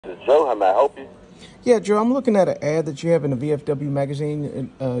This is Joe. How may I help you? Yeah, Joe, I'm looking at an ad that you have in a VFW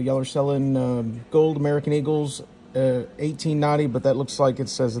magazine. Y'all are selling gold American Eagles, $18.90, but that looks like it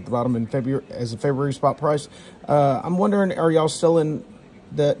says at the bottom in February as a February spot price. I'm wondering, are y'all selling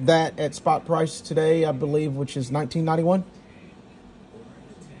that at spot price today? I believe, which is $19.91.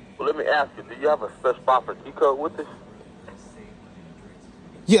 Well, let me ask you. Do you have a special offer key code with this?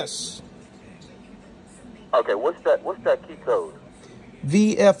 Yes. Okay. What's that key code?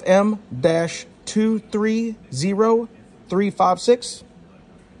 VFM-230356.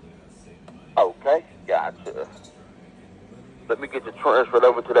 Okay, gotcha. Let me get you transferred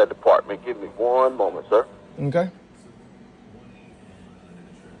over to that department. Give me one moment, sir. Okay.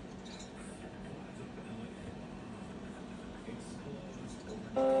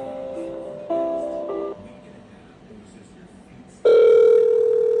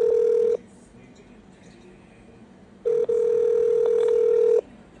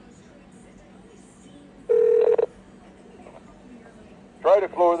 Trading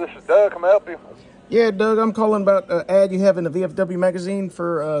floor, this is Doug. Can I help you? Yeah, Doug, I'm calling about an ad you have in the VFW magazine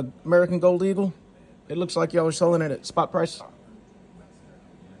for American Gold Eagle. It looks like y'all are selling it at spot price.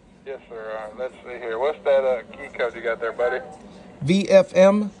 Yes, sir. Let's see here. What's that key code you got there, buddy?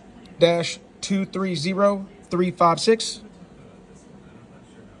 VFM-230356.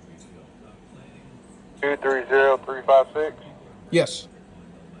 230356. Yes.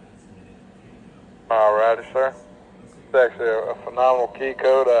 All righty, sir. It's actually a phenomenal key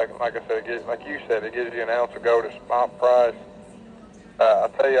code. Like I said, like you said, it gives you an ounce of gold at spot price. I'll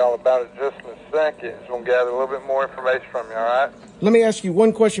tell you all about it just in a second. Just going to gather a little bit more information from you, all right? Let me ask you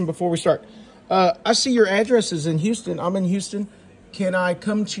one question before we start. I see your address is in Houston. I'm in Houston. Can I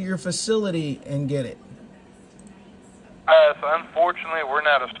come to your facility and get it? So unfortunately, we're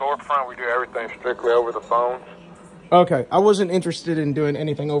not a storefront. We do everything strictly over the phone. Okay. I wasn't interested in doing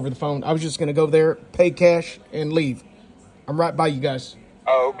anything over the phone. I was just going to go there, pay cash, and leave. I'm right by you guys.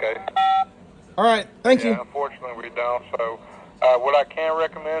 Oh, okay. All right. Thank you. Unfortunately, we don't. So what I can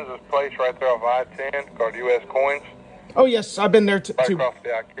recommend is this place right there off I-10 called U.S. Coins. Oh, yes. I've been there too. Right across the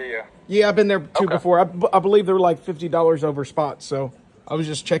IKEA. Yeah, I've been there too before. I believe they were like $50 over spot. So I was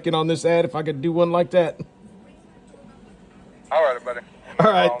just checking on this ad if I could do one like that. All right, buddy.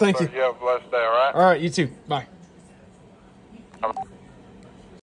 All right. Thank you. You have a blessed day, all right? All right. You too. Bye.